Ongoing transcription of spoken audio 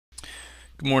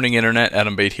Good morning, Internet.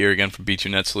 Adam Bate here again from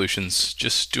B2Net Solutions.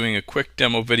 Just doing a quick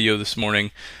demo video this morning.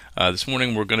 This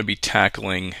morning we're going to be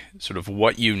tackling sort of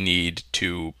what you need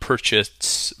to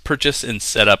purchase and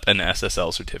set up an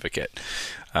SSL certificate.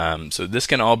 So this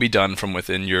can all be done from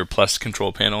within your Plesk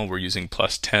control panel. We're using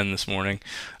Plus 10 this morning.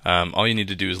 All you need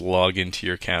to do is log into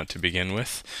your account to begin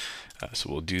with.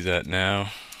 So we'll do that now.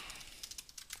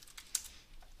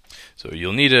 So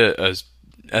you'll need a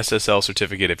SSL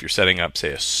certificate if you're setting up,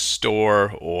 say, a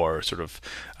store or sort of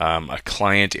a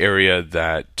client area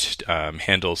that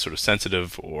handles sort of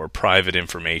sensitive or private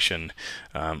information.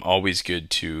 Always good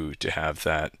to have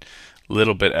that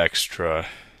little bit extra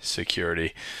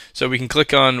security. So we can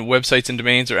click on websites and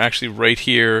domains. They're actually right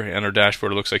here on our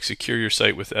dashboard. It looks like secure your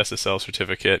site with SSL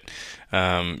certificate.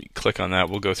 Click on that.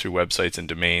 We'll go through websites and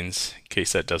domains in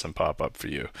case that doesn't pop up for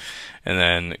you. And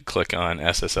then click on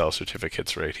SSL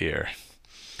certificates right here.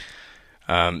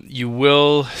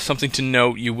 Something to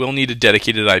note, you will need a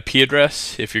dedicated IP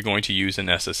address if you're going to use an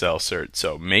SSL cert.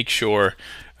 So make sure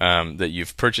that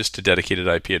you've purchased a dedicated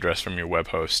IP address from your web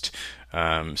host.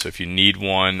 So if you need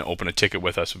one, open a ticket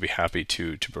with us. We'll be happy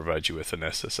to provide you with an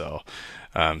SSL,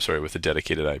 with a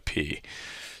dedicated IP.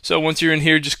 So once you're in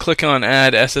here, just click on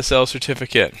Add SSL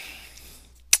Certificate.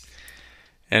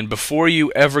 And before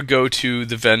you ever go to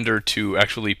the vendor to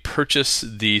actually purchase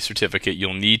the certificate,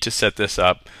 you'll need to set this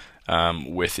up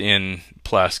within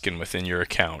Plesk and within your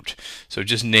account. So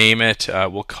just name it.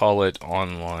 We'll call it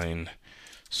Online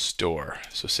Store.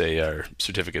 So say our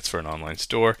certificates for an online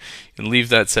store. And leave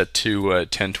that set to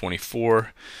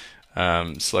 1024.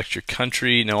 Select your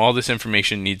country. Now all this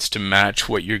information needs to match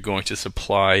what you're going to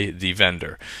supply the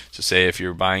vendor. So say if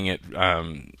you're buying it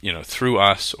through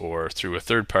us or through a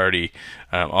third party,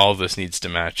 all of this needs to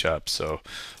match up. So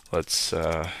let's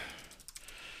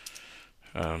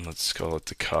call it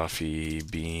the coffee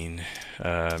bean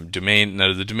domain.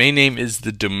 Now the domain name is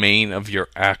the domain of your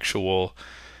actual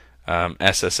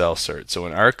SSL cert. So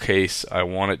in our case, I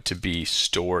want it to be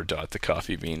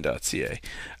store.thecoffeebean.ca.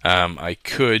 I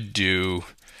could do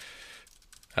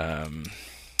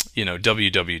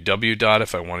www.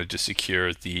 If I wanted to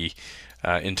secure the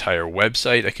entire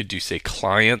website. I could do, say,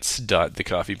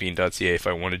 clients.thecoffeebean.ca if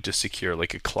I wanted to secure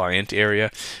like a client area,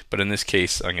 but in this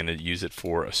case I'm going to use it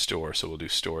for a store, so we'll do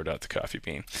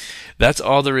store.thecoffeebean. That's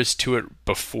all there is to it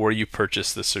before you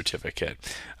purchase the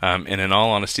certificate. And in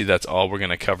all honesty, that's all we're going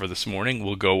to cover this morning.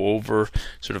 We'll go over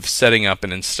sort of setting up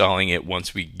and installing it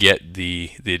once we get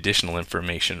the additional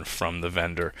information from the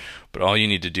vendor. But all you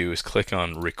need to do is click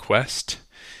on Request,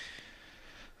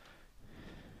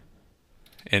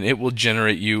 and it will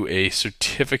generate you a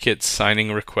certificate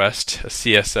signing request, a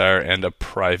CSR, and a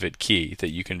private key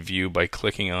that you can view by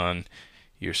clicking on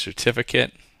your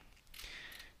certificate.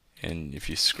 And if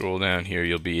you scroll down here,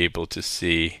 you'll be able to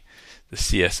see the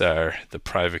CSR, the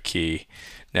private key.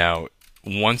 Now,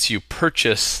 once you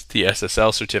purchase the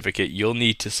SSL certificate, you'll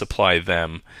need to supply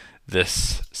them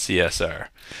this CSR,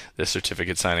 this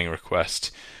certificate signing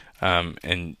request.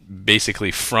 And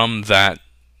basically from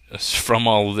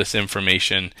all of this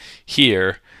information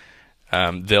here,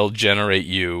 they'll generate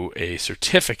you a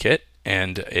certificate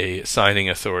and a signing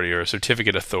authority or a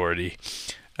certificate authority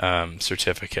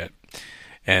certificate.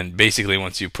 And basically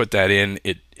once you put that in,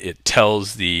 it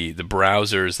tells the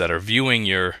browsers that are viewing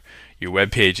your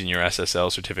web page and your SSL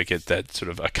certificate that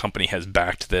sort of a company has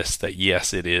backed this, that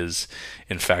yes, it is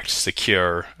in fact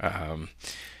secure,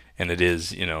 and it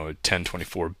is,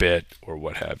 1024-bit or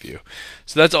what have you.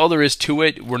 So that's all there is to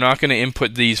it. We're not going to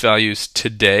input these values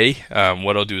today.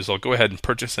 What I'll do is I'll go ahead and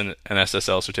purchase an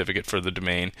SSL certificate for the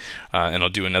domain, and I'll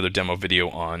do another demo video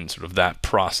on sort of that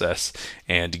process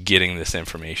and getting this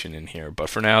information in here. But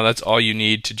for now, that's all you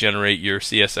need to generate your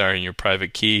CSR and your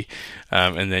private key,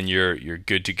 and then you're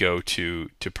good to go to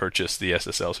purchase the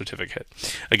SSL certificate.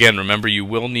 Again, remember, you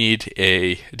will need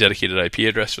a dedicated IP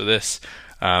address for this.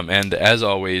 And as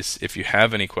always, if you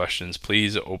have any questions,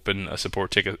 please open a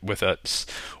support ticket with us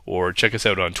or check us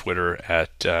out on Twitter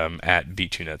at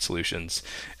B2Net Solutions,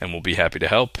 and we'll be happy to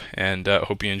help. And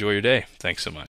hope you enjoy your day. Thanks so much.